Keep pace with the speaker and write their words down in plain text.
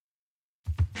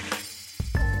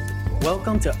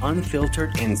Welcome to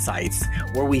Unfiltered Insights,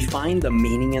 where we find the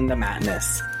meaning in the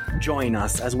madness. Join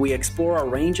us as we explore a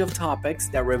range of topics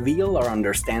that reveal our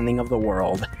understanding of the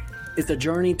world. It's a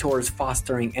journey towards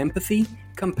fostering empathy,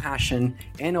 compassion,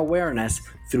 and awareness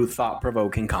through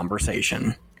thought-provoking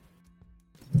conversation.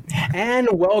 And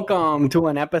welcome to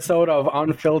an episode of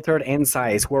Unfiltered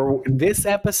Insights, where this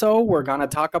episode we're going to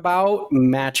talk about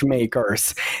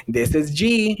matchmakers. This is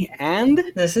G, and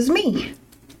this is me.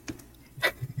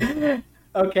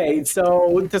 Okay,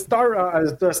 so to start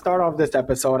off this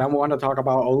episode, I want to talk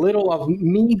about a little of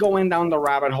me going down the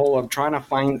rabbit hole of trying to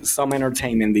find some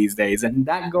entertainment these days, and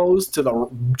that goes to the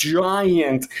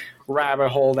giant rabbit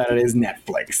hole that is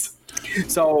Netflix.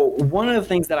 So one of the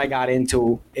things that I got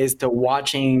into is to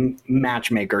watching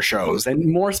matchmaker shows, and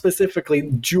more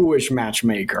specifically Jewish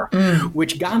Matchmaker,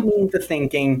 which got me into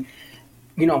thinking,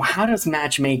 you know, how does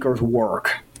matchmakers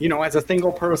work? You know, as a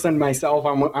single person myself,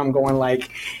 I'm going like,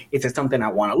 is it something I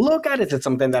want to look at? Is it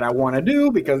something that I want to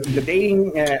do? Because the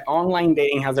dating, online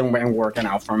dating hasn't been working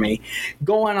out for me.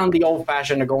 Going on the old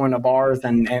fashioned, going to bars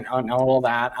and all of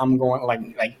that, I'm going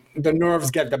like the nerves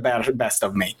get the best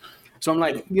of me. So I'm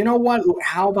like, you know what?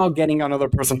 How about getting another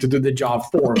person to do the job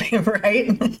for me?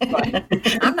 Right?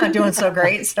 I'm not doing so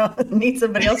great, so I need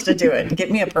somebody else to do it.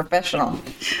 Get me a professional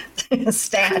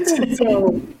stat.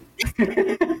 So,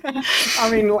 I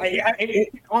mean,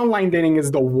 online dating is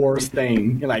the worst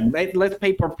thing. Like, let's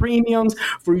pay for premiums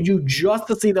for you just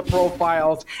to see the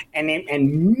profiles, and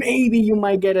maybe you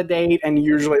might get a date, and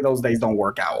usually those days don't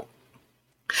work out.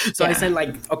 So I said,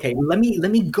 like, okay, let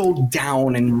me go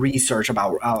down and research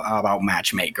about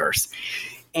matchmakers.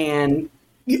 And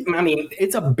I mean,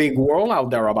 it's a big world out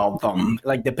there about them.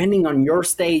 Like, depending on your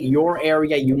state, your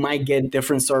area, you might get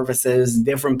different services,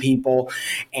 different people.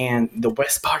 And the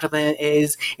best part of it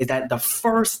is that the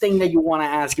first thing that you want to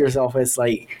ask yourself is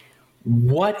like,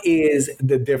 what is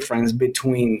the difference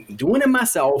between doing it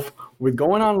myself, with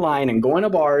going online and going to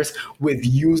bars, with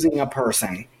using a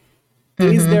person?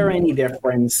 Is there any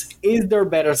difference? Is there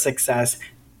better success?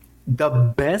 The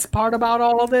best part about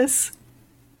all of this,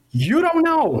 you don't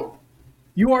know.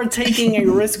 You are taking a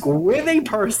risk with a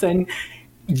person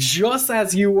just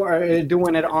as you are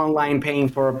doing it online, paying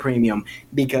for a premium,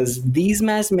 because these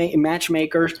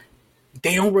matchmakers,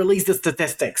 they don't release the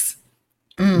statistics.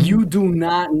 You do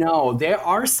not know. There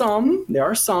are some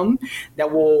that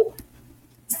will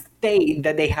state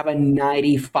that they have a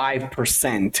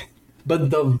 95%.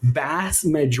 But the vast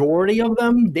majority of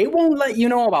them, they won't let you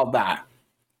know about that.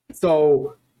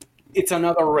 So it's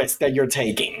another risk that you're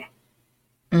taking.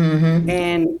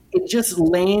 And it just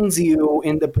lands you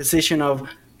in the position of,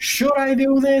 should I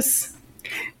do this?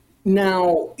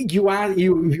 Now, you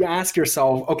ask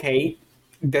yourself, okay,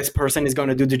 this person is going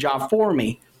to do the job for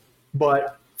me,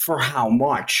 but for how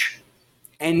much?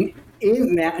 And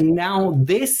now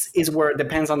this is where it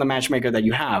depends on the matchmaker that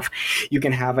you have. You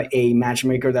can have a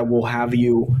matchmaker that will have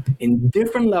you in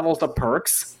different levels of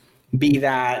perks, be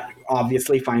that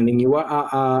obviously finding you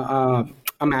a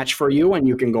match for you, and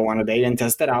you can go on a date and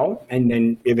test it out. And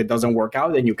then if it doesn't work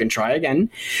out, then you can try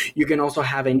again. You can also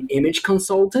have an image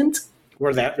consultant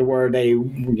where they,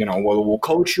 you know, will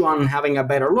coach you on having a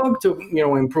better look to, you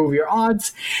know, improve your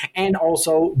odds, and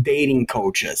also dating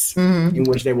coaches in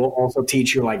which they will also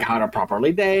teach you like how to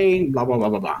properly date, blah, blah, blah,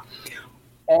 blah, blah.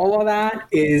 All of that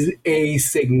is a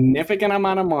significant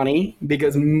amount of money,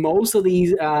 because most of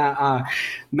these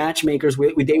matchmakers,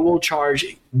 they will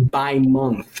charge by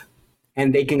month,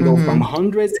 and they can go from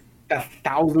hundreds to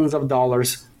thousands of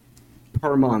dollars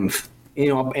per month, you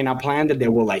know, in a plan that they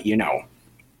will let you know.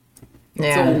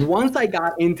 Yeah. So once I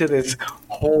got into this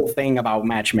whole thing about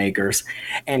matchmakers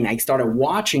and I started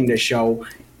watching the show,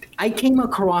 I came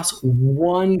across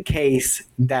one case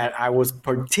that I was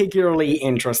particularly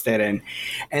interested in.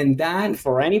 And that,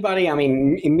 for anybody, I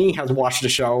mean, me has watched the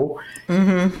show,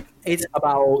 it's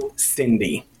about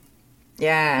Cindy.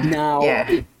 Yeah.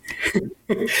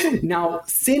 Now,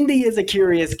 Cindy is a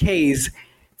curious case.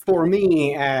 For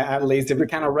me, at least, it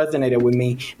kind of resonated with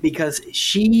me, because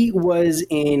she was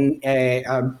in a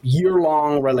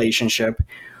year-long relationship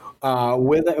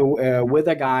with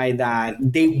a guy that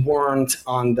they weren't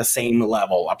on the same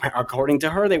level. According to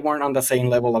her, they weren't on the same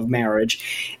level of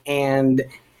marriage. And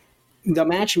the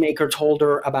matchmaker told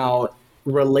her about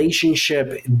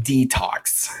relationship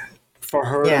detox for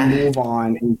her to move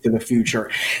on into the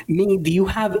future. Do you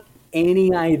have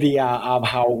any idea of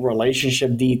how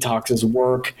relationship detoxes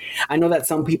work? I know that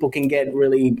some people can get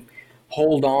really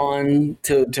hold on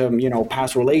to you know,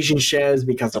 past relationships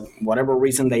because of whatever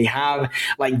reason they have.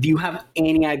 Like, do you have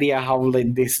any idea how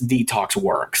this detox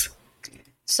works?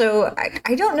 So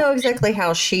I don't know exactly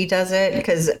how she does it,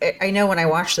 because I know when I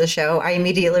watched the show, I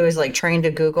immediately was like trying to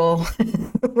Google,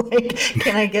 like,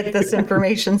 can I get this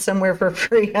information somewhere for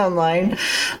free online?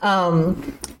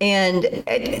 And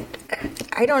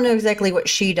I don't know exactly what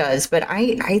she does, but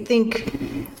I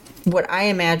think what I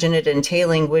imagine it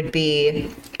entailing would be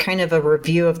kind of a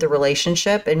review of the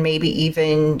relationship and maybe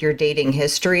even your dating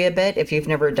history a bit, if you've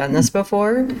never done this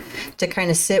before, to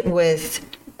kind of sit with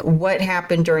what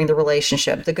happened during the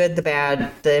relationship, the good, the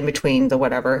bad, the in between, the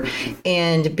whatever,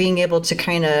 and being able to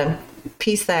kind of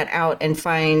piece that out and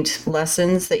find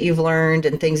lessons that you've learned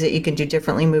and things that you can do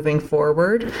differently moving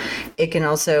forward. It can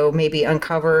also maybe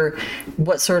uncover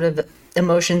what sort of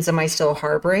emotions am I still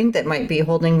harboring that might be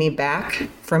holding me back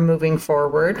from moving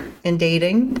forward in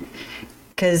dating.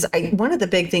 Because one of the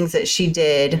big things that she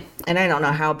did, and I don't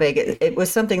know how big, it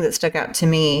was something that stuck out to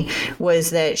me,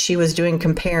 was that she was doing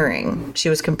comparing. She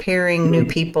was comparing new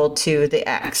people to the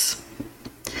ex.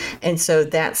 And so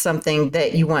that's something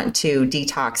that you want to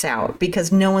detox out,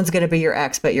 because no one's going to be your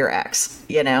ex but your ex,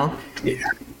 you know? Yeah.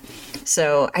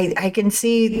 So I can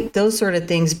see those sort of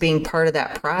things being part of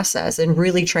that process and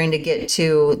really trying to get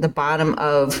to the bottom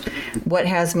of what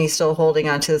has me still holding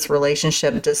on to this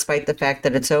relationship despite the fact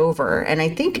that it's over. And I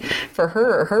think for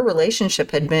her relationship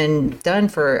had been done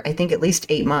for, I think, at least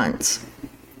 8 months.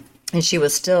 And she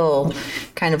was still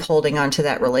kind of holding on to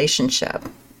that relationship.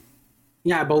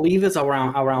 Yeah, I believe it's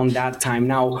around that time.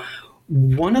 Now,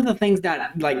 one of the things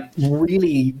that like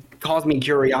really caused me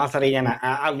curiosity, and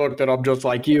I looked it up just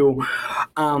like you,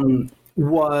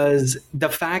 was the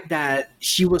fact that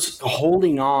she was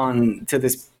holding on to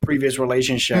this previous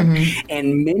relationship,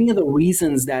 and many of the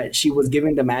reasons that she was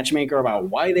giving the matchmaker about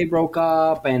why they broke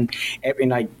up and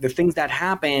like the things that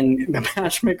happened, the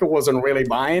matchmaker wasn't really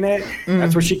buying it.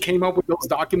 That's where she came up with those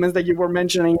documents that you were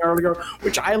mentioning earlier,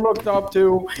 which I looked up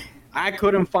to. I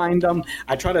couldn't find them.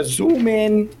 I try to zoom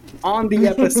in on the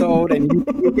episode, and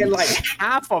you get like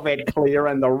half of it clear,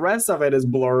 and the rest of it is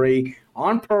blurry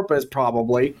on purpose,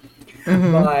 probably.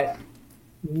 But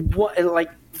what,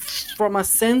 like, from a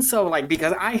sense of like,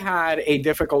 because I had a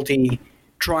difficulty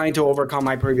trying to overcome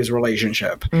my previous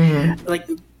relationship, like,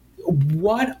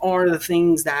 what are the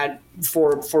things that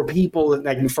for people,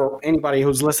 like for anybody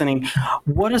who's listening,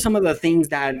 what are some of the things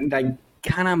that like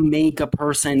kind of make a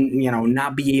person,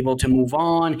 not be able to move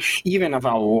on, even if a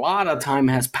lot of time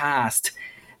has passed,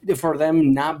 for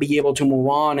them not be able to move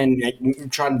on and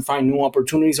like, try to find new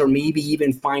opportunities, or maybe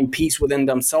even find peace within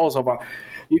themselves,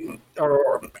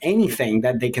 or anything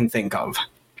that they can think of?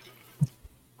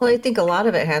 Well, I think a lot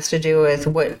of it has to do with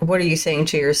what are you saying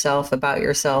to yourself, about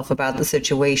the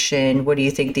situation? What do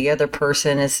you think the other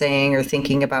person is saying or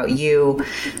thinking about you?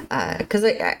 Because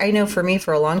I know for me,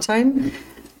 for a long time,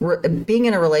 being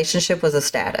in a relationship was a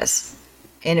status,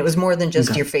 and it was more than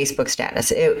just your Facebook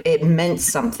status. It meant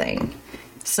something.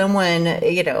 Someone,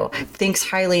 thinks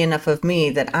highly enough of me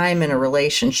that I'm in a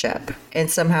relationship, and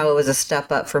somehow it was a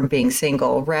step up from being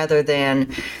single, rather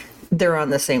than they're on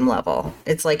the same level.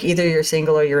 It's like either you're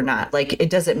single or you're not. Like, it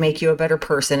doesn't make you a better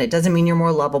person. It doesn't mean you're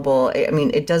more lovable. I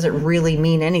mean, it doesn't really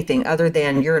mean anything other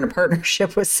than you're in a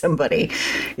partnership with somebody,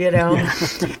 Yeah.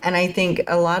 And I think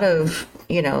a lot of,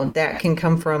 that can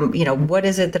come from, what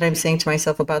is it that I'm saying to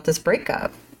myself about this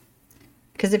breakup?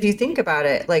 Because if you think about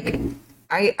it, like,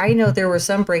 I know there were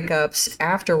some breakups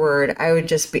afterward. I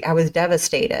was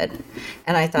devastated,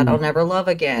 and I thought, I'll never love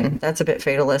again. That's a bit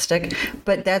fatalistic,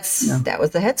 but that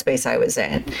was the headspace I was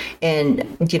in.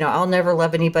 And, I'll never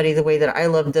love anybody the way that I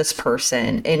love this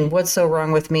person. And what's so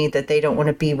wrong with me that they don't want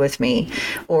to be with me?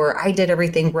 Or I did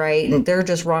everything right and they're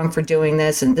just wrong for doing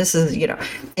this. And this is,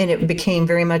 and it became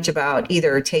very much about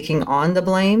either taking on the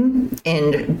blame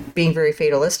and being very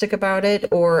fatalistic about it,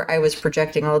 or I was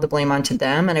projecting all the blame onto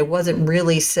them. And I wasn't really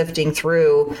sifting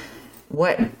through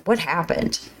what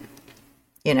happened,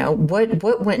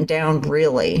 what went down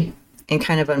really, and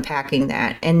kind of unpacking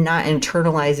that and not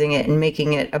internalizing it and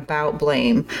making it about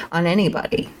blame on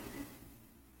anybody.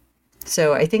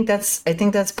 So I think that's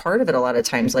part of it a lot of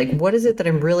times. Like, what is it that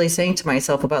I'm really saying to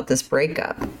myself about this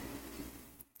breakup?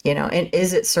 And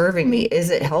is it serving me? Is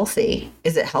it healthy?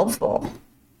 Is it helpful?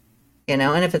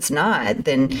 And if it's not,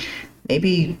 then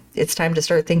maybe it's time to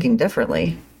start thinking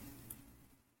differently.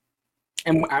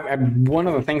 And one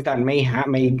of the things that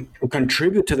may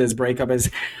contribute to this breakup is,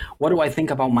 what do I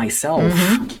think about myself?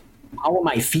 How am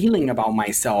I feeling about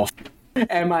myself?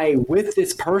 Am I with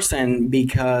this person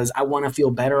because I want to feel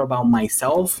better about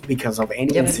myself because of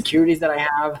any insecurities that I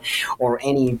have, or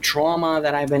any trauma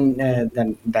that I've been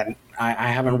that I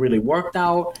haven't really worked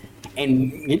out.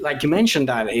 And like you mentioned,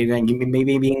 that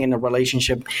maybe being in a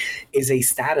relationship is a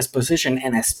status position,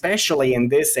 and especially in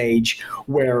this age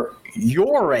where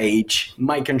your age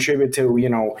might contribute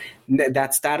to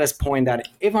that status point, that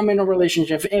if I'm in a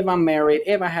relationship, if I'm married,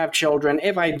 if I have children,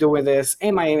 if I do this,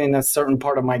 am I in a certain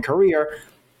part of my career,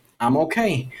 I'm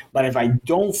okay. But if I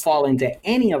don't fall into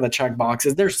any of the check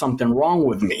boxes, there's something wrong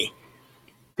with me.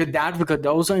 Could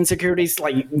those insecurities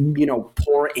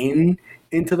pour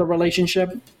into the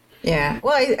relationship? Yeah.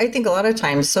 Well, I think a lot of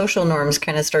times social norms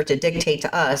kind of start to dictate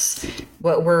to us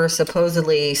what we're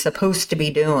supposedly supposed to be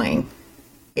doing,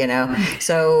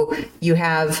 So you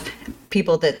have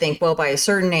people that think, well, by a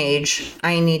certain age,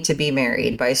 I need to be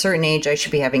married. By a certain age, I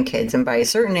should be having kids. And by a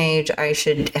certain age, I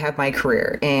should have my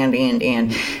career.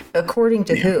 And according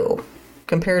to who?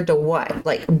 Compared to what?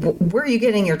 Like, where are you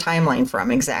getting your timeline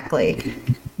from exactly?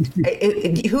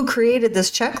 Who created this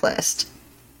checklist?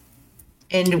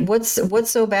 And what's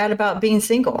so bad about being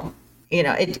single?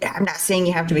 I'm not saying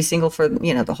you have to be single for,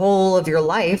 the whole of your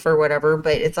life or whatever,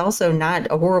 but it's also not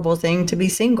a horrible thing to be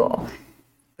single.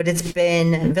 But it's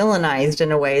been villainized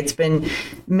in a way. It's been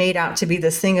made out to be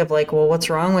this thing of like, well, what's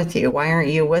wrong with you? Why aren't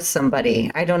you with somebody?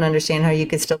 I don't understand how you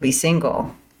could still be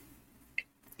single.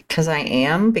 Because I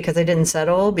am, because I didn't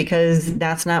settle, because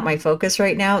that's not my focus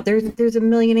right now. There's a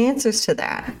million answers to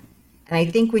that. And I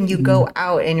think when you go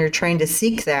out and you're trying to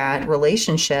seek that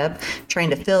relationship, trying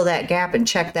to fill that gap and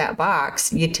check that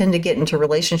box, you tend to get into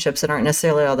relationships that aren't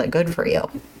necessarily all that good for you.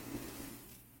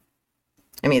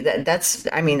 I mean,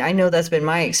 I know that's been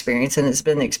my experience, and it's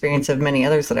been the experience of many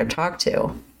others that I've talked to.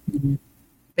 Mm-hmm.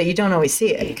 But you don't always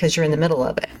see it because you're in the middle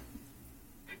of it.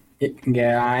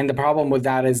 Yeah, and the problem with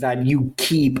that is that you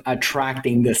keep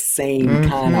attracting the same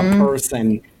kind of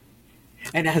person.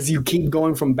 And as you keep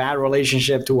going from bad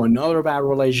relationship to another bad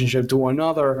relationship to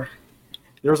another,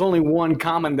 there's only one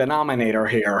common denominator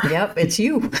here. Yep, it's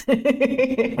you.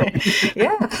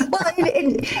 Yeah. Well,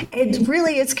 it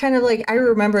really, it's kind of like, I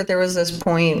remember there was this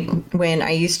point when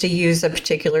I used to use a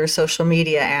particular social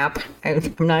media app.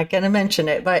 I'm not going to mention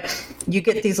it, but you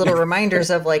get these little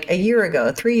reminders of like a year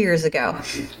ago, 3 years ago.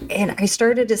 And I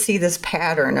started to see this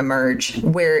pattern emerge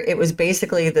where it was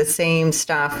basically the same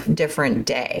stuff, different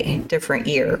day, different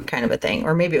year kind of a thing.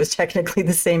 Or maybe it was technically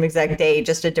the same exact day,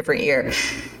 just a different year.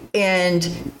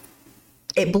 And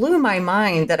it blew my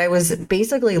mind that I was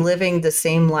basically living the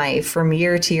same life from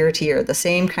year to year to year, the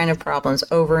same kind of problems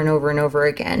over and over and over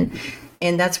again.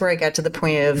 And that's where I got to the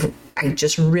point of, I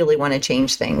just really want to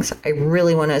change things. I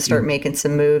really want to start making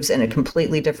some moves in a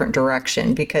completely different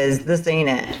direction, because this ain't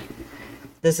it.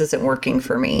 This isn't working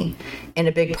for me. And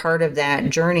a big part of that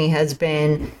journey has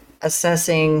been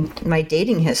assessing my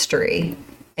dating history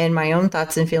and my own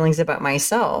thoughts and feelings about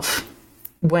myself.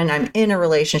 When I'm in a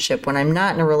relationship, when I'm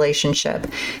not in a relationship,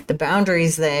 the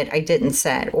boundaries that I didn't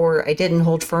set or I didn't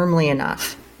hold firmly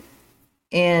enough.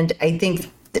 And I think,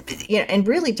 and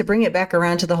really to bring it back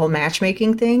around to the whole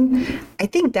matchmaking thing, I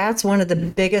think that's one of the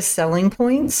biggest selling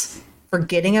points for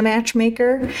getting a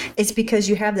matchmaker, is because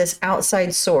you have this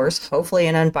outside source, hopefully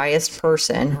an unbiased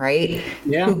person, right?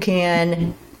 Yeah. Who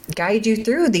can guide you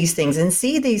through these things and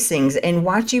see these things and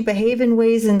watch you behave in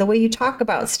ways and the way you talk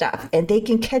about stuff. And they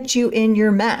can catch you in your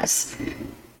mess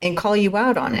and call you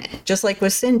out on it. Just like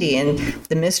with Cindy and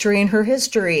the mystery in her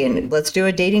history. And let's do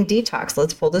a dating detox.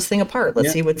 Let's pull this thing apart.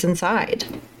 Let's see what's inside.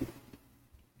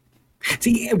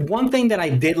 See, one thing that I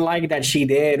did like that she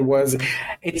did was,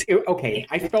 okay,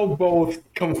 I felt both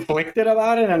conflicted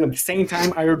about it, and at the same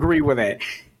time, I agree with it.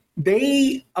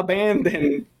 They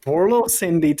abandoned poor little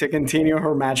Cindy to continue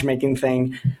her matchmaking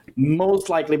thing, most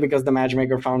likely because the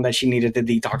matchmaker found that she needed to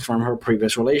detox from her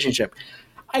previous relationship.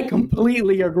 I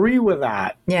completely agree with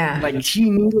that. Yeah. Like, she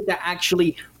needed to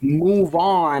actually move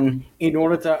on in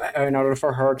order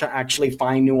for her to actually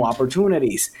find new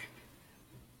opportunities.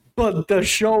 But the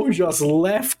show just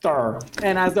left her.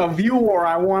 And as a viewer,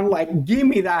 I want, give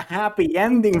me that happy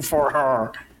ending for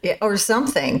her. Yeah, or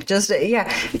something. Just,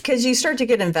 because you start to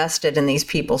get invested in these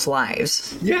people's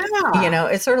lives. Yeah.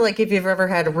 It's sort of like if you've ever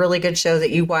had a really good show that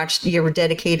you watched, you were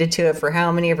dedicated to it for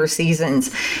how many ever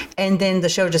seasons, and then the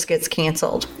show just gets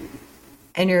canceled.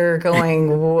 And you're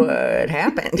going, what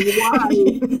happened? Why?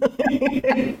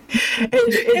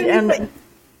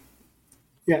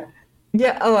 Yeah.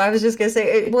 Yeah. Oh, I was just going to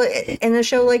say, in a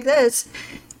show like this,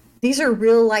 these are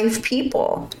real life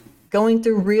people going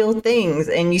through real things,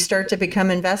 and you start to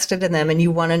become invested in them, and you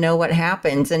want to know what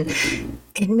happens. And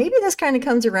maybe this kind of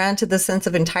comes around to the sense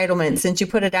of entitlement. Since you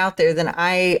put it out there, then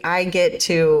I get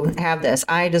to have this.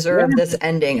 I deserve this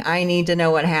ending. I need to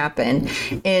know what happened.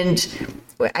 And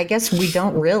I guess we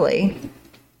don't really.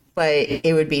 but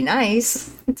it would be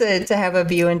nice to have a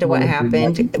view into what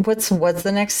happened. What's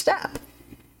the next step?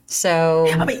 So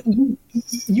I mean,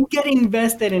 you get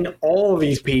invested in all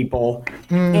these people,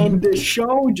 and the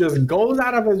show just goes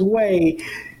out of its way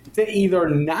to either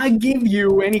not give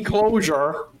you any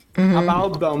closure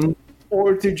about them,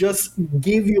 or to just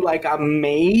give you like a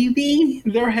maybe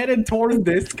they're headed towards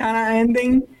this kind of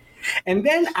ending. And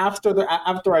then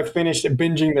after I finished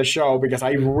binging the show, because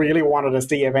I really wanted to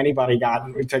see if anybody got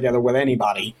together with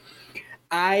anybody,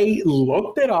 I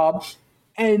looked it up,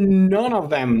 and none of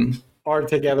them are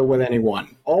together with anyone.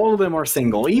 All of them are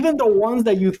single. Even the ones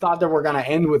that you thought that were going to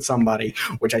end with somebody,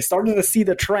 which I started to see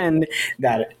the trend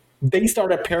that they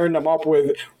started pairing them up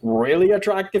with really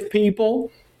attractive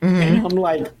people. And I'm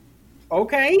like,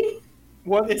 okay,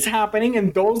 what is happening?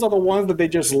 And those are the ones that they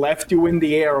just left you in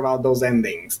the air about those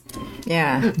endings.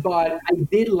 yeah, But I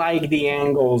did like the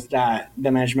angles that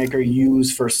the Matchmaker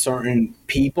used for certain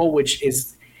people, which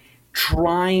is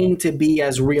trying to be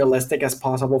as realistic as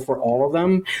possible for all of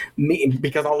them,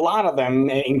 because a lot of them,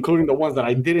 including the ones that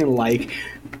I didn't like,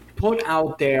 put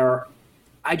out there,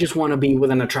 I just want to be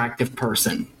with an attractive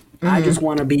person. I just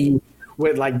want to be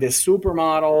with like this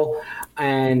supermodel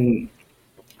and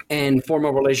form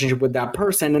a relationship with that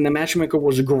person. And the Matchmaker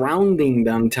was grounding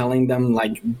them, telling them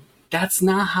like, that's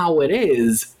not how it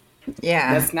is.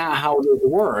 yeah. That's not how it would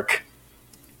work.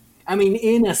 I mean,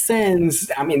 in a sense,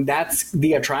 I mean, that's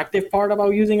the attractive part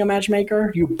about using a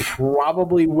matchmaker. You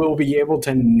probably will be able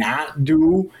to not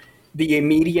do the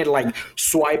immediate like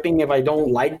swiping if I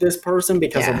don't like this person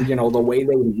because of, the way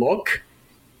they look.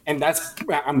 And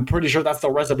I'm pretty sure that's the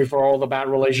recipe for all the bad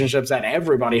relationships that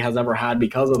everybody has ever had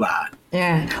because of that.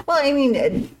 Yeah. Well, I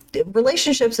mean,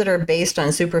 relationships that are based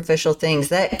on superficial things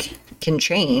that can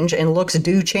change, and looks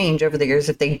do change over the years.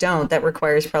 If they don't, that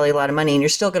requires probably a lot of money, and you're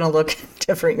still going to look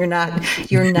different. You're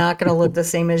not going to look the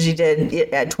same as you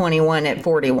did at 21 at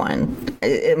 41.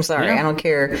 I'm sorry. I don't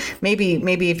care. Maybe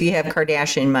if you have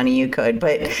Kardashian money, you could,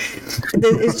 but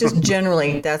it's just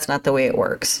generally that's not the way it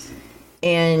works.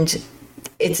 And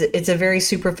it's a very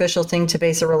superficial thing to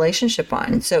base a relationship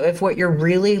on. So if what you're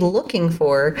really looking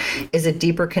for is a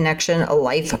deeper connection, a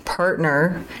life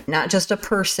partner, not just a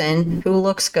person who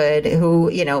looks good, who,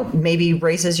 maybe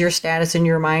raises your status in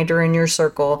your mind or in your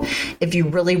circle, if you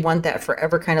really want that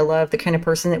forever kind of love, the kind of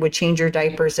person that would change your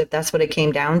diapers if that's what it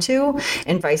came down to,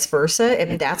 and vice versa,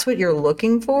 if that's what you're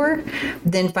looking for,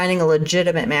 then finding a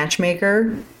legitimate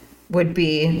matchmaker would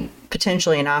be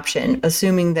potentially an option,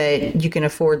 assuming that you can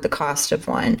afford the cost of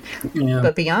one. Yeah.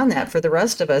 But beyond that, for the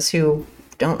rest of us who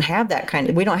don't have that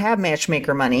we don't have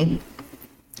matchmaker money,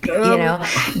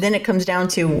 then it comes down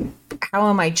to, how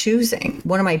am I choosing?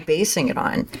 What am I basing it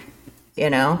on?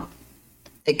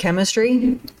 The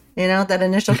chemistry, that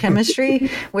initial chemistry,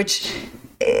 which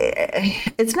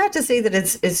it's not to say that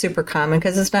it's super common,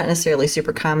 because it's not necessarily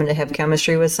super common to have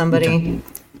chemistry with somebody. Okay.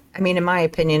 I mean, in my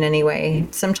opinion anyway,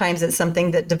 sometimes it's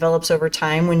something that develops over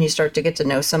time when you start to get to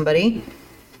know somebody.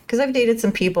 Because I've dated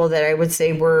some people that I would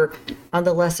say were on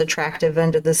the less attractive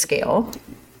end of the scale,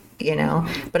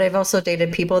 but I've also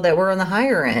dated people that were on the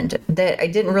higher end that I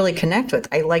didn't really connect with.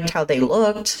 I liked how they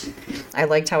looked. I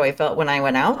liked how I felt when I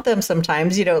went out them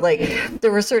sometimes, like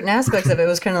there were certain aspects of it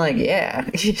was kind of like, yeah,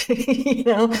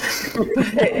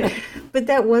 but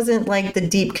that wasn't like the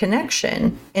deep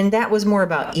connection. And that was more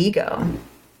about ego.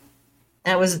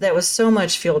 That was so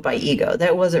much fueled by ego.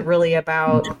 That wasn't really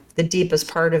about the deepest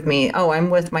part of me. Oh,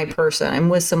 I'm with my person. I'm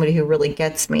with somebody who really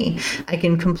gets me. I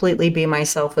can completely be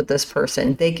myself with this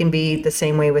person. They can be the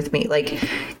same way with me. Like,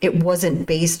 it wasn't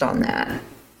based on that.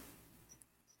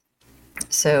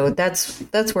 So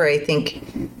that's where I think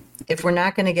if we're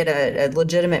not going to get a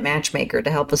legitimate matchmaker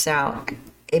to help us out,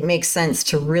 it makes sense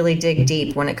to really dig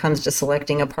deep when it comes to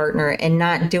selecting a partner and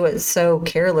not do it so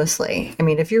carelessly. I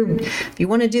mean, if you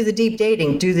want to do the deep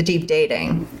dating, do the deep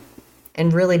dating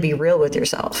and really be real with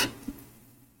yourself.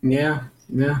 Yeah.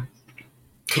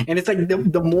 And it's like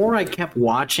the more I kept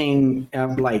watching,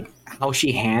 like how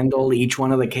she handled each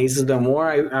one of the cases, the more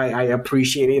I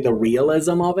appreciated the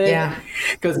realism of it. Yeah.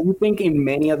 Because you think in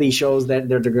many of these shows that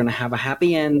they're going to have a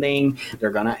happy ending,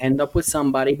 they're going to end up with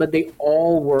somebody, but they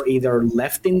all were either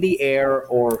left in the air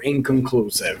or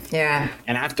inconclusive. Yeah.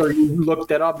 And after you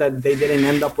looked it up that they didn't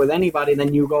end up with anybody,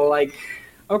 then you go like,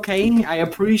 okay, I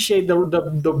appreciate the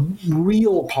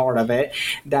real part of it,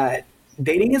 that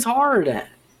dating is hard.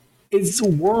 It's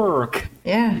work.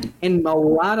 Yeah. And a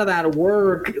lot of that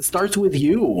work starts with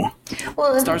you.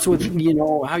 Well, it starts with,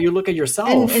 how you look at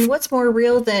yourself. And what's more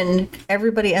real than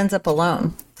everybody ends up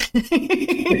alone?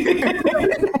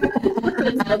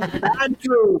 Bad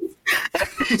truth.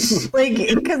 Like,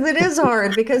 because it is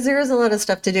hard, because there is a lot of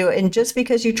stuff to do, and just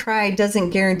because you try doesn't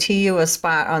guarantee you a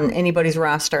spot on anybody's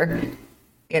roster.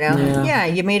 You know, yeah,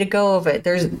 you made a go of it.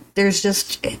 There's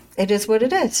just, it is what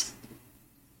it is.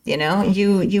 You know,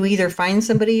 you either find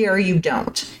somebody or you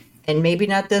don't, and maybe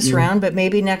not this round, but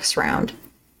maybe next round.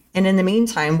 And in the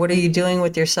meantime, what are you doing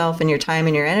with yourself and your time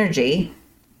and your energy,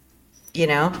 you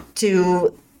know,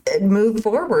 to move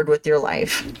forward with your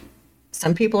life?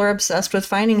 Some people are obsessed with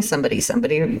finding somebody.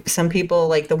 Some people,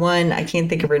 like the one, I can't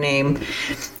think of her name,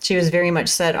 she was very much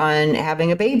set on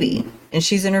having a baby, and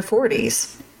she's in her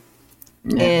 40s.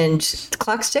 Yeah. And the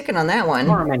clock's ticking on that one.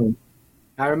 Harmony.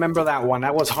 I remember that one.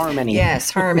 That was Harmony.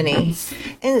 Yes, Harmony.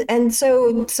 and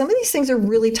so some of these things are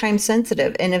really time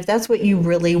sensitive. And if that's what you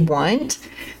really want,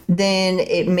 then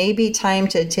it may be time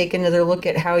to take another look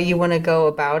at how you want to go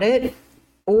about it.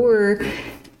 Or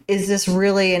is this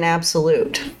really an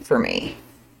absolute for me?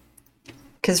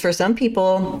 Because for some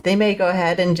people, they may go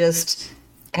ahead and just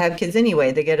have kids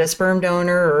anyway. They get a sperm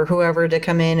donor or whoever to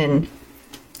come in and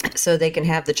so they can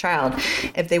have the child.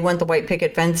 If they want the white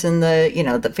picket fence and the, you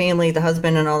know, the family, the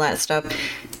husband and all that stuff,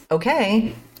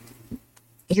 okay.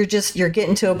 You're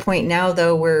getting to a point now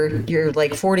though where you're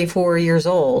like 44 years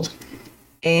old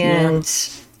and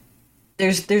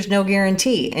there's no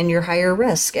guarantee and you're higher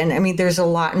risk. And I mean, there's a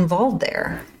lot involved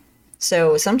there.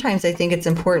 So sometimes I think it's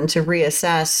important to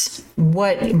reassess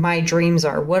what my dreams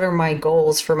are. What are my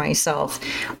goals for myself?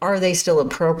 Are they still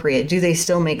appropriate? Do they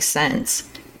still make sense?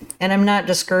 And I'm not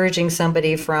discouraging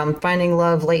somebody from finding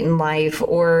love late in life,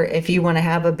 or if you want to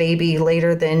have a baby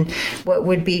later than what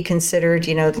would be considered,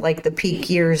 you know, like the peak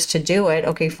years to do it.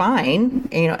 Okay, fine.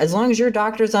 You know, as long as your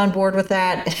doctor's on board with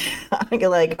that,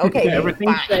 you're like, okay,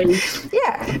 everything's safe.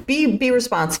 Yeah, be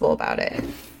responsible about it.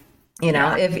 You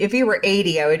know, if you were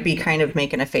 80, I would be kind of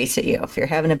making a face at you. If you're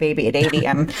having a baby at 80,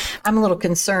 I'm a little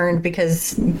concerned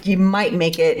because you might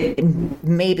make it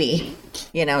maybe,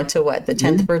 you know, to what, the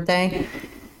 10th birthday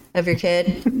of your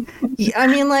kid? I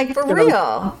mean, like, for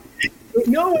real.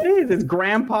 No, it is. It's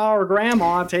grandpa or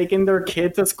grandma taking their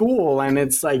kid to school. And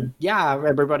it's like, yeah,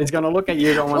 everybody's going to look at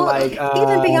you going like...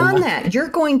 even beyond that, you're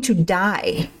going to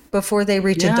die before they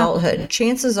reach adulthood.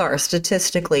 Chances are,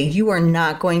 statistically, you are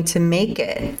not going to make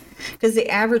it. Because the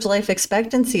average life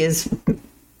expectancy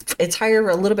it's higher,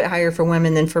 a little bit higher for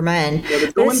women than for men.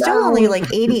 But it's still only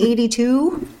like 80,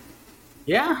 82.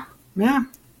 Yeah.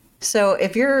 So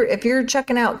if you're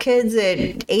checking out kids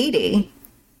at 80,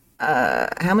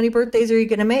 how many birthdays are you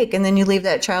going to make? And then you leave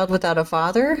that child without a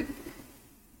father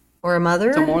or a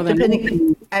mother? So more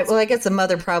than I guess a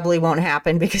mother probably won't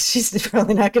happen because she's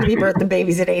probably not going to be birthing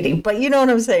babies at 80. But you know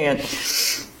what I'm saying?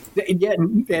 Yeah,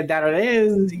 that it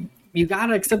is. You got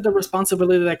to accept the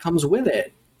responsibility that comes with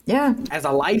it. Yeah. As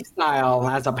a lifestyle,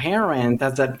 as a parent,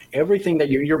 everything that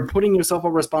you're putting yourself a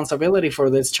responsibility for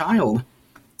this child.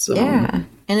 So. Yeah,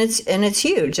 and it's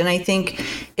huge, and I think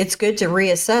it's good to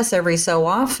reassess every so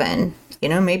often. You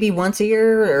know, maybe once a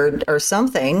year or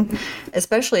something,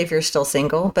 especially if you're still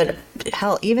single. But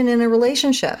hell, even in a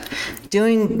relationship,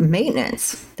 doing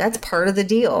maintenance, that's part of the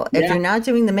deal. If you're not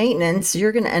doing the maintenance,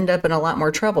 you're going to end up in a lot more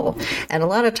trouble. And a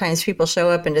lot of times people show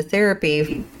up into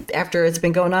therapy after it's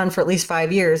been going on for at least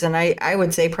 5 years, and I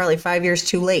would say probably 5 years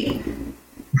too late.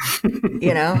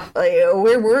 You know, like,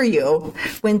 where were you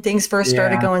when things first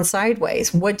started going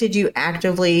sideways? What did you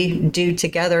actively do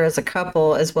together as a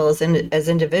couple as well as as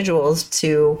individuals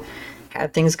to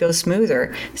have things go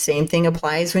smoother? Same thing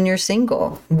applies when you're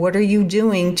single. What are you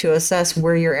doing to assess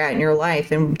where you're at in your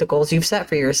life and the goals you've set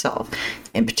for yourself?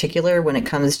 In particular, when it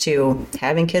comes to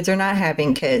having kids or not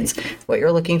having kids, what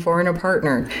you're looking for in a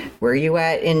partner, where are you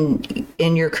at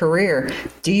in your career?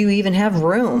 Do you even have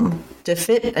room to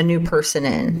fit a new person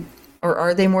in? Or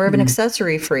are they more of an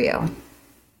accessory for you?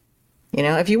 You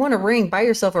know, if you want a ring, buy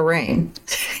yourself a ring.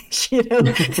 You know,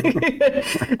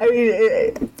 I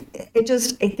mean,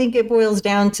 I think it boils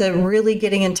down to really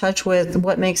getting in touch with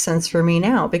what makes sense for me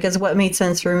now, because what made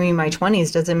sense for me in my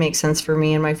 20s doesn't make sense for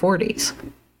me in my 40s.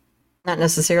 Not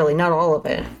necessarily, not all of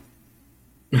it.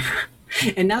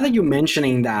 And now that you're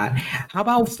mentioning that, how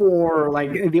about for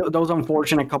like those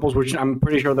unfortunate couples, which I'm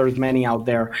pretty sure there's many out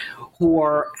there, who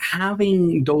are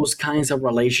having those kinds of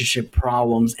relationship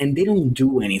problems and they don't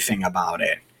do anything about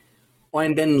it?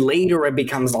 And then later it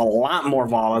becomes a lot more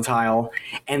volatile,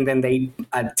 and then they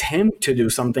attempt to do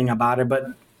something about it, but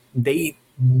they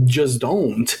just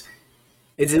don't.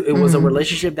 It was a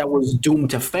relationship that was doomed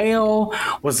to fail?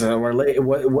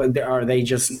 Are they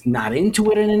just not into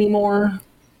it anymore?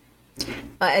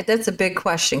 That's a big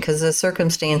question because the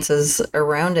circumstances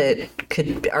around it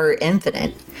are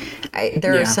infinite.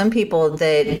 There are Yeah. some people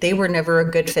that they were never a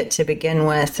good fit to begin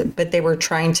with, but they were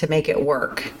trying to make it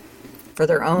work for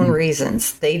their own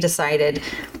reasons. They decided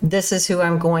this is who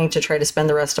I'm going to try to spend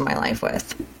the rest of my life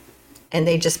with. And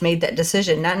they just made that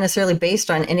decision, not necessarily based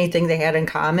on anything they had in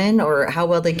common or how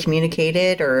well they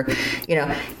communicated, or,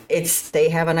 it's they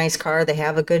have a nice car, they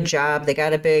have a good job, they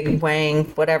got a big wang,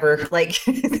 whatever. Like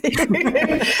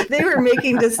they were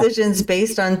making decisions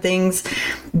based on things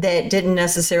that didn't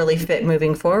necessarily fit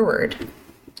moving forward.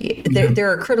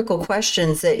 There are critical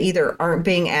questions that either aren't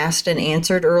being asked and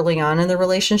answered early on in the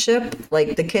relationship,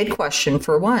 like the kid question,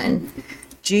 for one.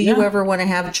 Do you Yeah. ever want to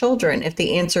have children? If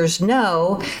the answer is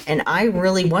no, and I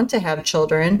really want to have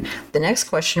children, the next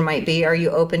question might be, are you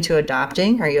open to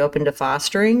adopting? Are you open to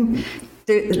fostering?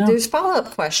 There's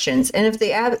follow-up questions. And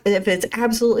if it's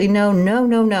absolutely no,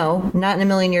 not in a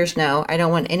million years, no, I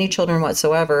don't want any children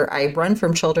whatsoever. I run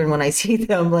from children when I see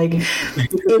them. Like,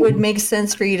 it would make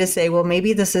sense for you to say, well,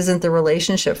 maybe this isn't the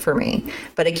relationship for me.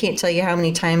 But I can't tell you how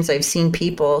many times I've seen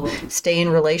people stay in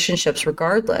relationships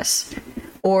regardless.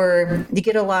 Or you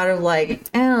get a lot of like,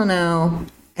 I don't know.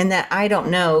 And that I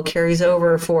don't know carries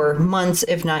over for months,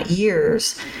 if not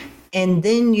years. And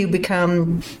then you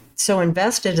become so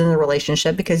invested in the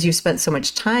relationship because you spent so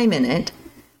much time in it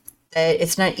that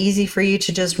it's not easy for you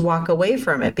to just walk away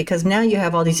from it because now you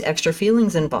have all these extra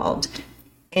feelings involved.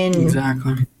 And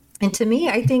Exactly. And to me,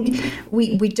 I think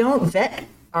we don't vet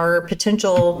our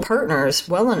potential partners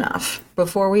well enough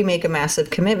before we make a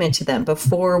massive commitment to them,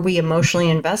 before we emotionally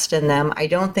invest in them. I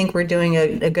don't think we're doing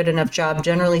a good enough job,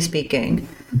 generally speaking,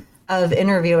 of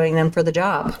interviewing them for the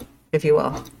job, if you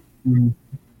will.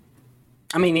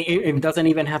 I mean, it doesn't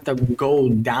even have to go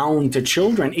down to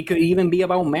children. It could even be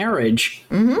about marriage.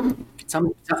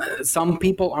 Some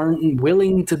people aren't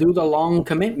willing to do the long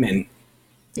commitment.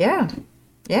 Yeah.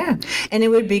 Yeah. And it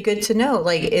would be good to know,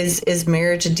 like, is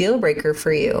marriage a deal breaker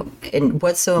for you? And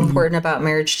what's so important about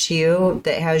marriage to you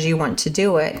that has you want to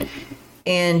do it?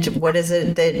 And what is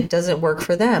it that doesn't work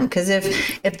for them? Because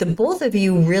if the both of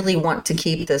you really want to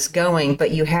keep this going,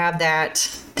 but you have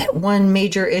that one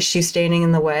major issue standing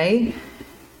in the way,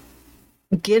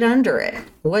 get under it.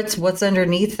 What's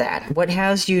underneath that? What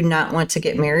has you not want to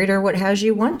get married, or what has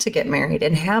you want to get married,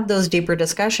 and have those deeper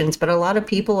discussions. But a lot of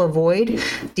people avoid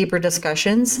deeper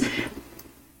discussions.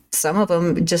 Some of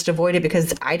them just avoid it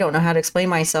because I don't know how to explain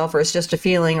myself, or it's just a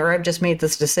feeling, or I've just made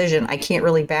this decision. I can't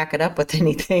really back it up with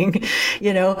anything,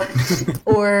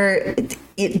 or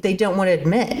they don't want to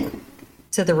admit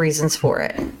to the reasons for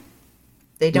it.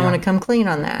 They don't want to come clean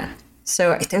on that.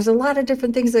 So there's a lot of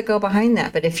different things that go behind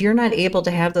that. But if you're not able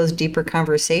to have those deeper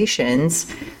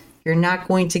conversations, you're not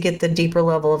going to get the deeper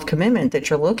level of commitment that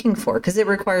you're looking for, because it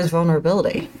requires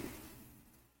vulnerability.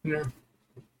 Yeah.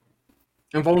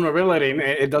 And vulnerability,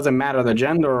 it doesn't matter the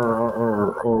gender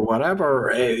or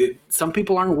whatever. Some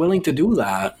people aren't willing to do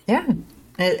that. Yeah.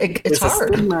 It's There's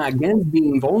hard. a stigma against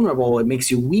being vulnerable. It makes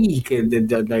you weak.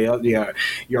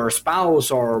 Your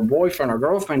spouse or boyfriend or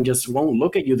girlfriend just won't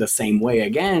look at you the same way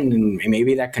again, and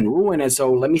maybe that can ruin it.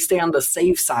 So let me stay on the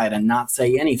safe side and not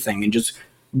say anything and just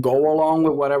go along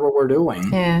with whatever we're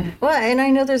doing. Yeah. Well, and I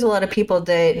know there's a lot of people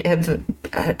that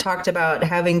have talked about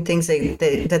having things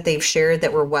that they've shared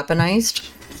that were weaponized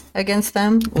against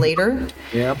them later.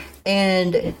 Yeah.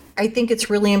 And I think it's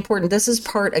really important. This is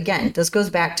part, again, this goes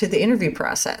back to the interview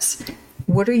process.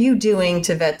 What are you doing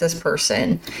to vet this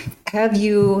person? Have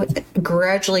you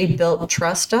gradually built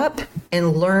trust up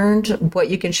and learned what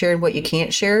you can share and what you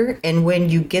can't share? And when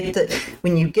you get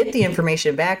the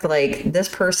information back, like, this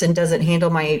person doesn't handle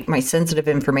my sensitive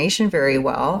information very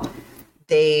well.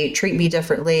 They treat me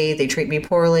differently. They treat me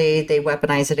poorly. They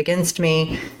weaponize it against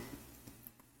me.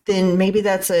 Then maybe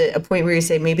that's a point where you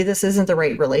say, maybe this isn't the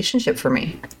right relationship for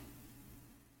me.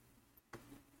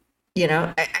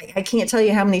 I can't tell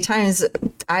you how many times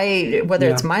whether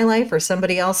it's my life or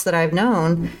somebody else that I've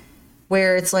known,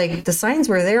 where it's like the signs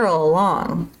were there all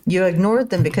along. You ignored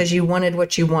them because you wanted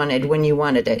what you wanted when you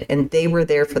wanted it, and they were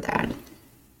there for that.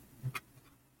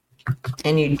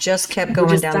 And you just kept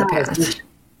going down the path.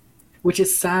 Which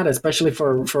is sad, especially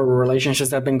for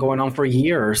relationships that have been going on for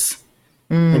years.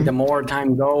 And the more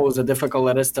time goes, the difficult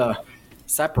it is to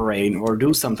separate or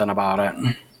do something about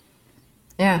it.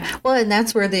 Yeah. Well, and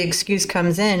that's where the excuse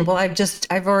comes in. Well,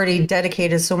 I've already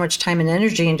dedicated so much time and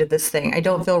energy into this thing. I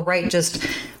don't feel right just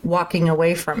walking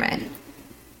away from it.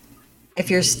 If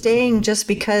you're staying just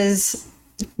because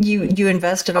you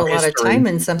invested a lot of time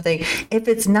in something, if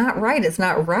it's not right, it's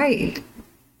not right.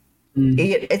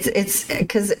 It's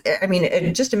because, I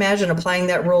mean, just imagine applying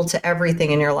that rule to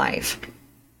everything in your life.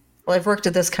 well, I've worked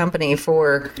at this company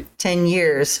for 10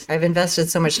 years. I've invested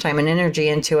so much time and energy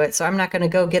into it, so I'm not going to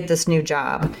go get this new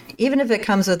job, even if it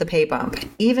comes with a pay bump,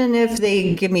 even if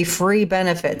they give me free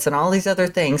benefits and all these other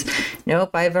things. Nope,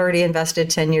 I've already invested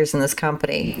 10 years in this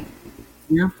company.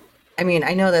 Yeah. I mean,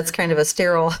 I know that's kind of a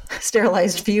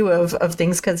sterilized view of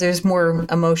things because there's more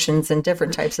emotions and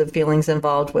different types of feelings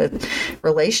involved with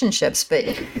relationships. But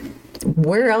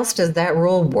where else does that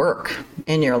rule work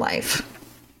in your life?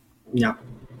 Yeah.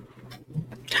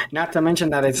 Not to mention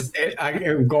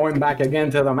that going back again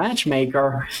to the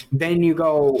matchmaker, then you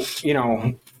go,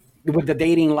 with the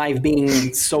dating life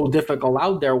being so difficult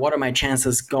out there, what are my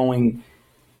chances going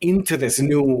into this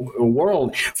new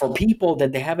world for people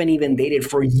that they haven't even dated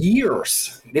for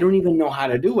years? They don't even know how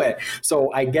to do it.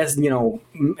 So I guess,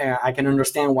 I can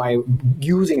understand why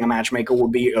using a matchmaker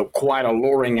would be quite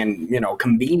alluring and,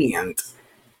 convenient.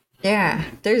 Yeah,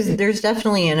 there's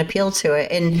definitely an appeal to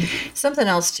it. And something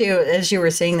else too, as you were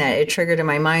saying that, it triggered in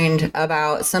my mind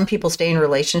about some people stay in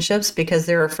relationships because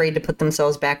they're afraid to put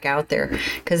themselves back out there.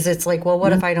 Because it's like, well,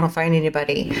 what if I don't find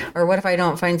anybody? Or what if I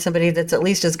don't find somebody that's at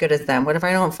least as good as them? What if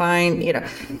I don't find,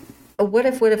 what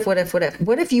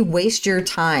if you waste your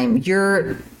time,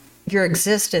 your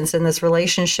existence in this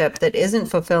relationship that isn't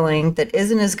fulfilling, that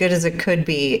isn't as good as it could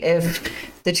be if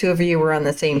the two of you were on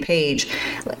the same page?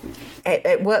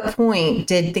 At what point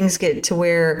did things get to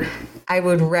where I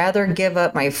would rather give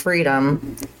up my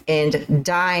freedom and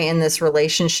die in this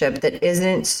relationship that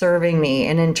isn't serving me,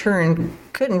 and in turn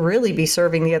couldn't really be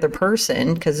serving the other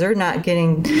person because they're not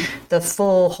getting the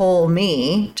full whole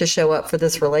me to show up for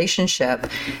this relationship?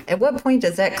 At what point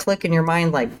does that click in your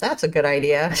mind like, that's a good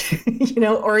idea?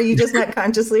 Or are you just not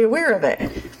consciously aware of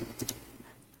it?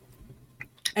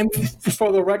 And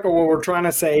for the record, what we're trying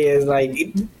to say is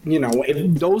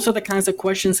if those are the kinds of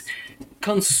questions,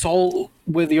 consult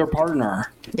with your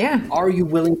partner. Yeah. Are you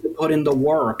willing to put in the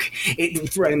work?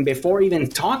 And before even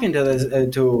talking to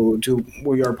this to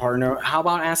your partner, how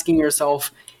about asking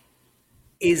yourself,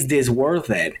 is this worth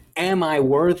it? Am I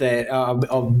worth it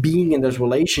of being in this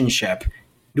relationship?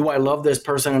 Do I love this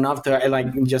person enough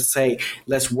to just say,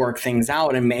 let's work things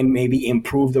out and maybe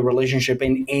improve the relationship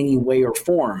in any way or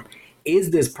form?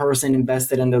 Is this person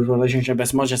invested in the relationship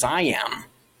as much as I am?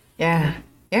 Yeah.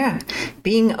 Yeah.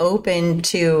 Being open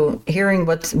to hearing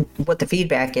what the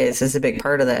feedback is a big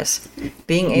part of this.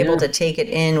 Being able to take it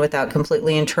in without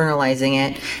completely internalizing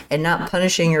it and not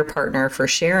punishing your partner for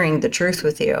sharing the truth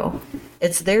with you.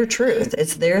 It's their truth.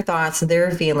 It's their thoughts, their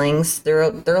feelings. They're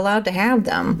allowed to have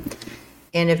them.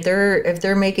 And if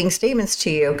they're making statements to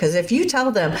you, because if you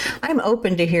tell them, I'm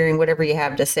open to hearing whatever you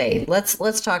have to say,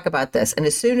 let's talk about this. And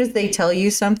as soon as they tell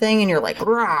you something and you're like,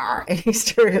 rah, and you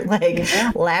start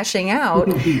lashing out,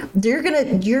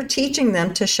 you're teaching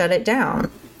them to shut it down.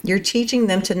 You're teaching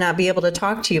them to not be able to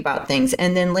talk to you about things.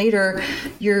 And then later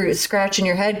you're scratching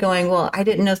your head going, well, I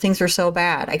didn't know things were so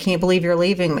bad. I can't believe you're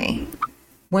leaving me.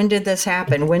 When did this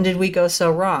happen? When did we go so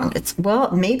wrong?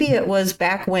 Maybe it was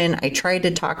back when I tried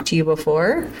to talk to you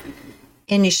before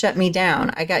and you shut me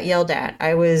down. I got yelled at.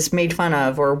 I was made fun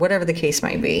of, or whatever the case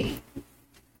might be.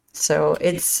 So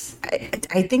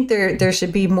I think there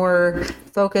should be more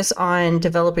focus on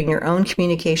developing your own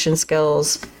communication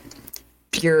skills,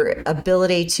 your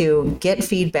ability to get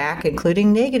feedback,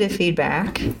 including negative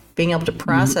feedback, being able to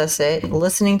process it,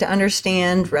 listening to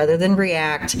understand rather than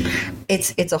react.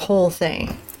 It's a whole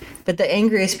thing. But the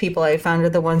angriest people I found are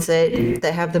the ones that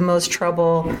have the most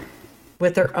trouble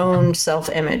with their own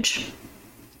self-image.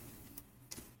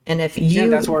 And if you...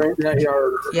 that's where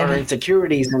our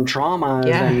insecurities and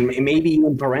traumas and maybe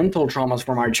even parental traumas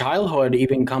from our childhood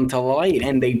even come to light,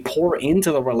 and they pour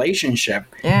into the relationship.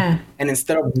 Yeah. And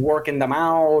instead of working them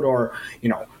out or,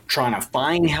 trying to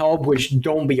find help, which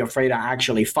don't be afraid to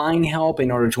actually find help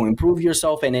in order to improve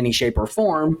yourself in any shape or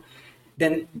form,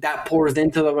 then that pours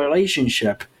into the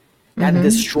relationship. That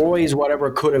destroys whatever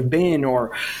could have been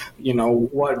or,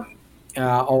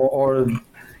 or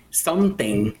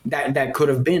something that could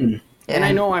have been. Yeah. And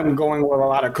I know I'm going with a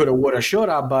lot of coulda, woulda,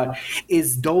 shoulda, but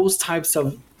is those types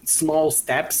of small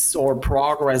steps or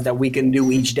progress that we can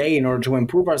do each day in order to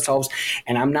improve ourselves.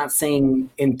 And I'm not saying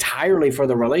entirely for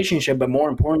the relationship, but more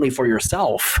importantly for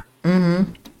yourself.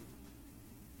 Mm-hmm.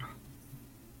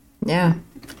 Yeah.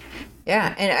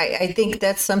 Yeah. And I think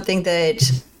that's something that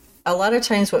a lot of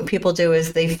times what people do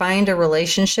is they find a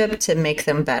relationship to make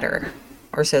them better.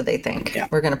 Or so they think. Yeah.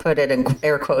 We're going to put it in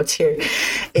air quotes here.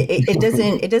 It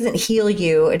doesn't heal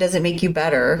you. It doesn't make you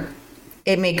better.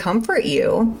 It may comfort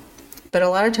you. But a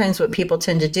lot of times what people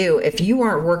tend to do, if you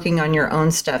aren't working on your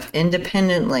own stuff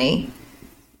independently,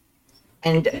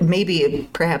 And maybe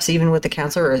perhaps even with a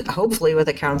counselor, or hopefully with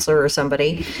a counselor or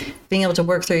somebody, being able to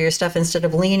work through your stuff instead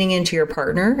of leaning into your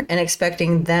partner and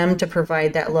expecting them to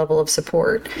provide that level of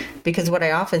support. Because what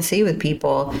I often see with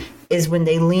people is when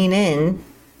they lean in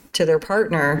to their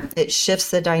partner, it shifts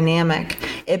the dynamic.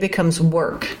 It becomes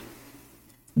work.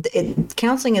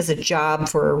 Counseling is a job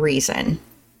for a reason.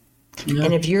 Yeah.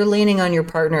 And if you're leaning on your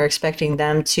partner, expecting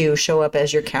them to show up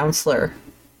as your counselor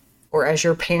or as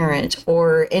your parent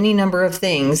or any number of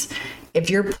things, if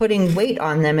you're putting weight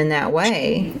on them in that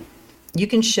way, you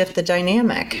can shift the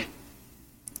dynamic.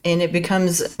 And it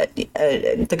becomes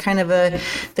the kind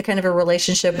of a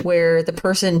relationship where the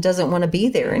person doesn't want to be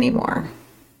there anymore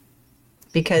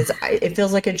because it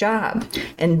feels like a job.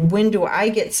 And when do I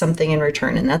get something in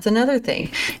return? And that's another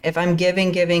thing. If I'm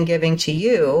giving to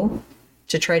you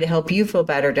to try to help you feel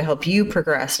better, to help you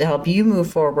progress, to help you move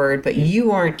forward, but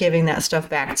you aren't giving that stuff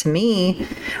back to me,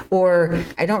 or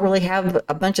I don't really have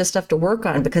a bunch of stuff to work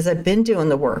on because I've been doing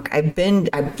the work. I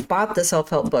bought the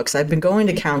self-help books. I've been going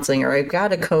to counseling, or I've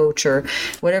got a coach, or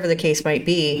whatever the case might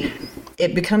be.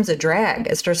 It becomes a drag.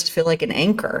 It starts to feel like an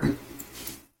anchor,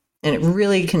 and it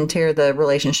really can tear the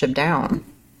relationship down.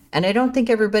 And I don't think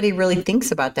everybody really thinks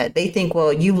about that. They think,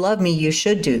 well, you love me, you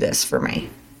should do this for me.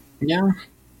 Yeah.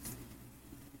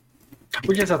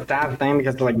 Which is a sad thing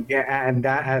because, like, at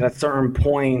a certain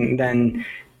point, then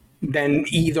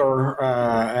either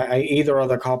of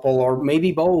the couple or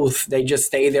maybe both, they just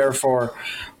stay there for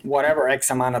whatever X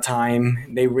amount of time.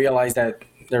 They realize that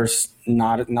there's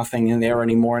nothing in there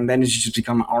anymore, and then it's just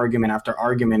become argument after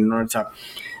argument in order to,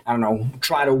 I don't know,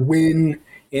 try to win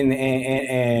in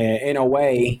a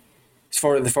way.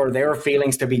 For their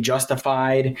feelings to be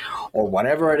justified or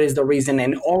whatever it is the reason.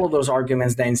 And all of those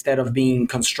arguments, that instead of being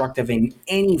constructive in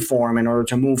any form in order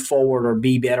to move forward or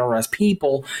be better as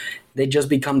people, they just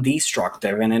become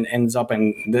destructive, and it ends up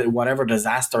in whatever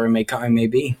disaster it may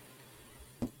be.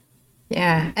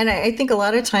 Yeah. And I think a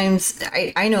lot of times,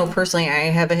 I know personally, I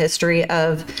have a history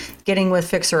of getting with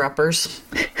fixer-uppers.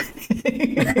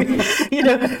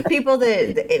 People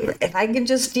that if I could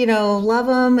just, love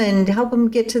them and help them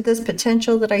get to this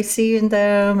potential that I see in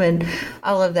them and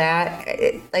all of that.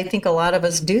 I think a lot of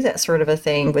us do that sort of a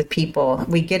thing with people.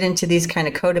 We get into these kind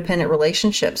of codependent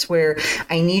relationships where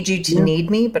I need you to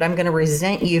need me, but I'm going to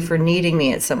resent you for needing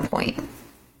me at some point.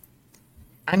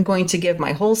 I'm going to give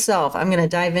my whole self. I'm going to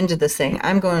dive into this thing.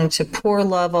 I'm going to pour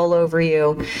love all over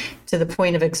you to the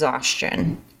point of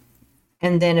exhaustion.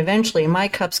 And then eventually my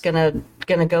cup's gonna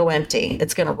go empty.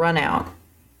 It's gonna run out.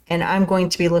 And I'm going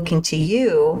to be looking to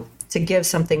you to give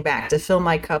something back, to fill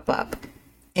my cup up.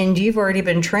 And you've already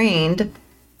been trained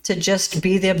to just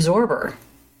be the absorber.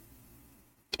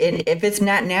 And if it's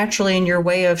not naturally in your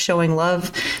way of showing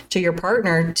love to your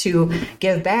partner to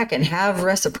give back and have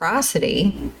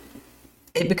reciprocity,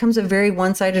 it becomes a very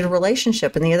one-sided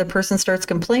relationship, and the other person starts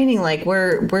complaining like,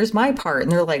 where's my part?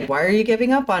 And they're like, why are you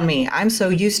giving up on me? I'm so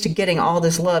used to getting all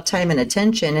this love, time, and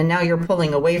attention, and now you're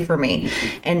pulling away from me.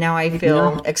 And now I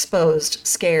feel exposed,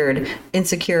 scared,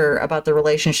 insecure about the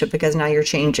relationship because now you're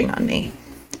changing on me.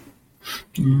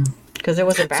 Because it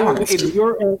wasn't balanced.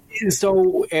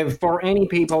 So if for any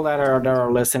people that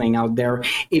are listening out there,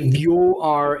 if you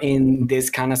are in this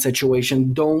kind of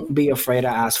situation, don't be afraid to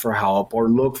ask for help or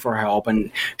look for help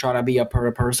and try to be a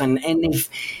better person. And if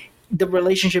the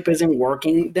relationship isn't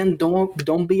working, then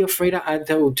don't be afraid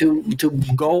to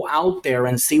go out there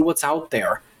and see what's out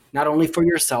there. Not only for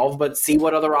yourself, but see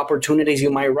what other opportunities you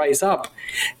might rise up.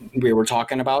 We were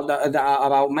talking about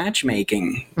about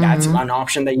matchmaking. That's an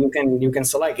option that you can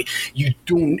select. You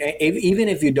do, even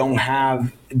if you don't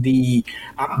have the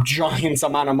giant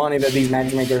amount of money that these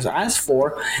matchmakers ask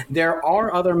for, there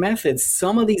are other methods.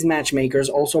 Some of these matchmakers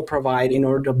also provide in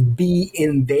order to be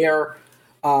in their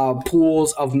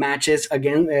pools of matches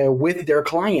again with their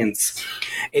clients.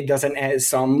 It doesn't.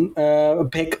 Some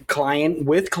pick client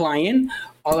with client.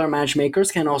 Other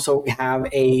matchmakers can also have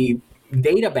a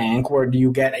data bank where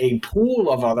you get a pool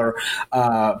of other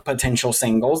potential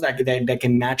singles that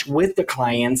can match with the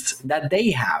clients that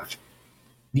they have.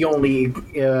 The only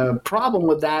problem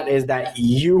with that is that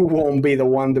you won't be the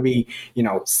one to be,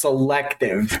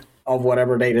 selective of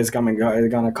whatever data is going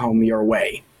to come your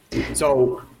way.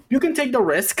 So you can take the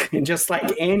risk, and just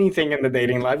like anything in the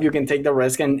dating life, you can take the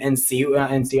risk and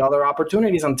see other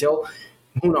opportunities until.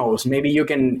 Who knows? Maybe you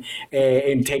can,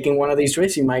 in taking one of these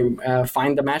risks, you might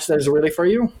find the match that is really for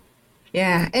you.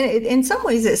 Yeah. And in some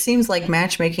ways, it seems like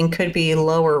matchmaking could be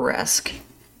lower risk,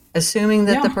 assuming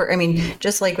that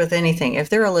just like with anything, if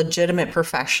they're a legitimate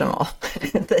professional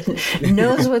that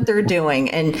knows what they're doing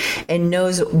and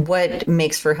knows what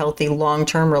makes for healthy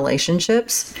long-term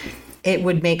relationships, it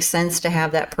would make sense to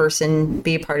have that person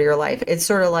be a part of your life. It's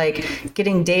sort of like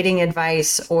getting dating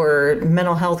advice or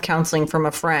mental health counseling from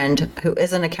a friend who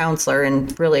isn't a counselor.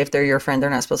 And really, if they're your friend,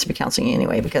 they're not supposed to be counseling you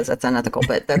anyway, because that's unethical,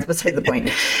 but that's beside the point.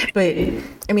 But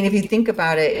I mean, if you think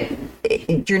about it,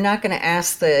 you're not going to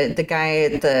ask the guy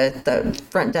at the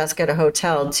front desk at a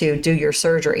hotel to do your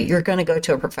surgery. You're going to go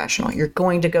to a professional. You're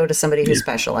going to go to somebody who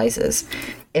specializes.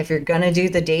 If you're going to do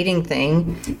the dating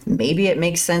thing, maybe it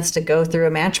makes sense to go through a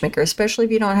matchmaker, especially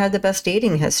if you don't have the best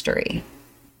dating history.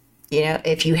 You know,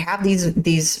 if you have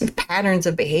these patterns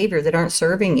of behavior that aren't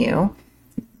serving you,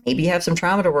 maybe you have some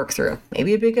trauma to work through.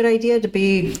 Maybe it'd be a good idea to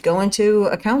be going to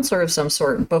a counselor of some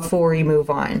sort before you move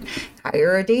on.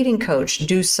 Hire a dating coach,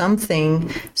 do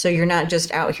something so you're not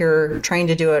just out here trying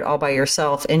to do it all by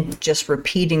yourself and just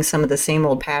repeating some of the same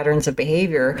old patterns of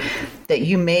behavior that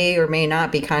you may or may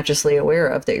not be consciously aware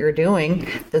of that you're doing,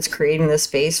 that's creating the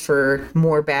space for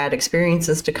more bad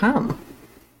experiences to come.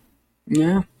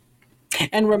 Yeah.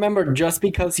 And remember, just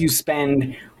because you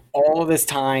spend all of this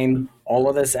time, all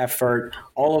of this effort,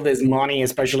 all of this money,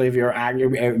 especially if you're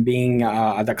being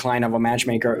the client of a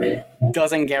matchmaker,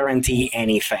 doesn't guarantee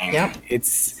anything. Yep.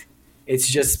 It's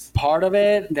just part of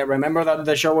it. That remember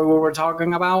the show we were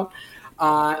talking about?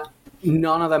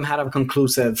 None of them had a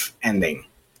conclusive ending.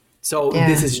 So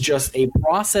this is just a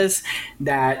process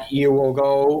that you will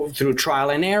go through trial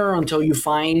and error until you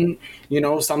find,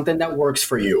 something that works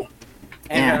for you.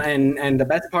 And the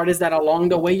best part is that along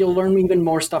the way, you'll learn even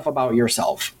more stuff about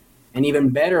yourself, and even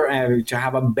better to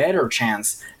have a better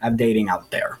chance at dating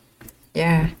out there.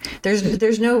 Yeah,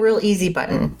 there's no real easy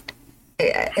button.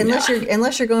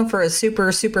 Unless you're going for a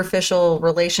super superficial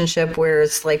relationship where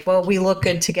it's like, well, we look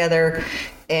good together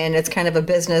and it's kind of a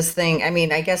business thing. I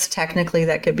mean, I guess technically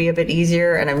that could be a bit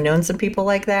easier. And I've known some people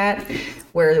like that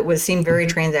where it would seem very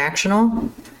transactional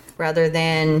rather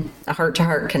than a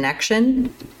heart-to-heart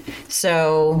connection.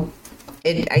 So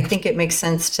I think it makes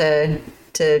sense to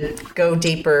go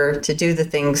deeper, to do the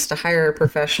things, to hire a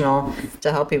professional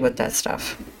to help you with that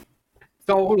stuff.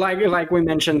 So like we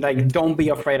mentioned, don't be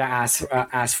afraid to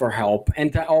ask for help,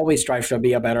 and to always strive to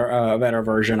be a better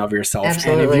version of yourself.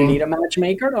 Absolutely. And if you need a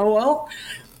matchmaker,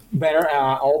 better,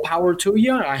 all power to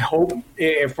you. I hope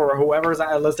for whoever's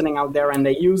listening out there and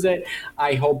they use it,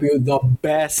 I hope you the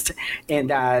best, and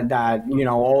that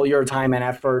all your time and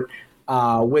effort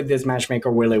with this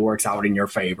matchmaker really works out in your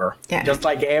favor. Yeah. Just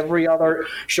like every other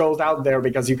shows out there,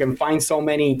 because you can find so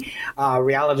many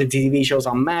reality TV shows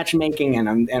on matchmaking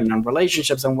and on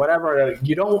relationships and whatever.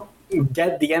 You don't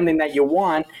get the ending that you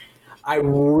want. I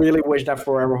really wish that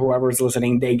for whoever's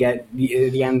listening, they get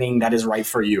the ending that is right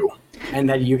for you, and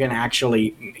that you can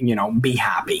actually, be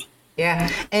happy.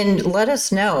 Yeah. And let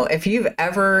us know if you've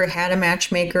ever had a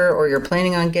matchmaker or you're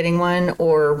planning on getting one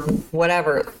or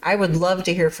whatever. I would love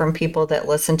to hear from people that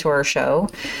listen to our show,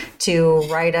 to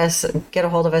write us, get a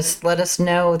hold of us, let us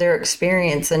know their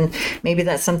experience. And maybe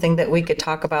that's something that we could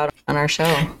talk about on our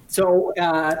show. So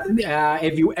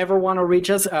if you ever want to reach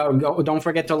us, don't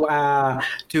forget to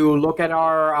look at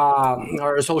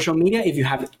our social media. If you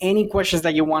have any questions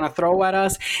that you want to throw at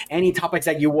us, any topics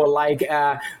that you would like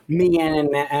me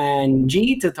and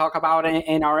G to talk about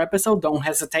in our episode, don't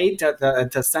hesitate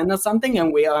to send us something,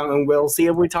 and we'll see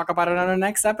if we talk about it on the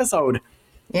next episode.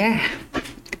 Yeah.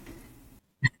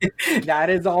 That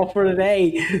is all for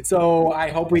today. So I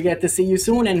hope we get to see you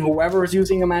soon. And whoever is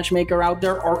using a matchmaker out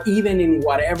there, or even in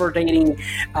whatever dating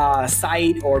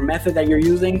site or method that you're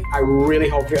using, I really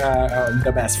hope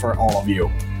the best for all of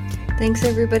you. Thanks,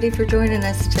 everybody, for joining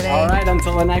us today. All right.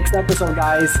 Until the next episode,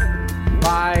 guys.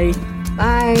 Bye.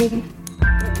 Bye.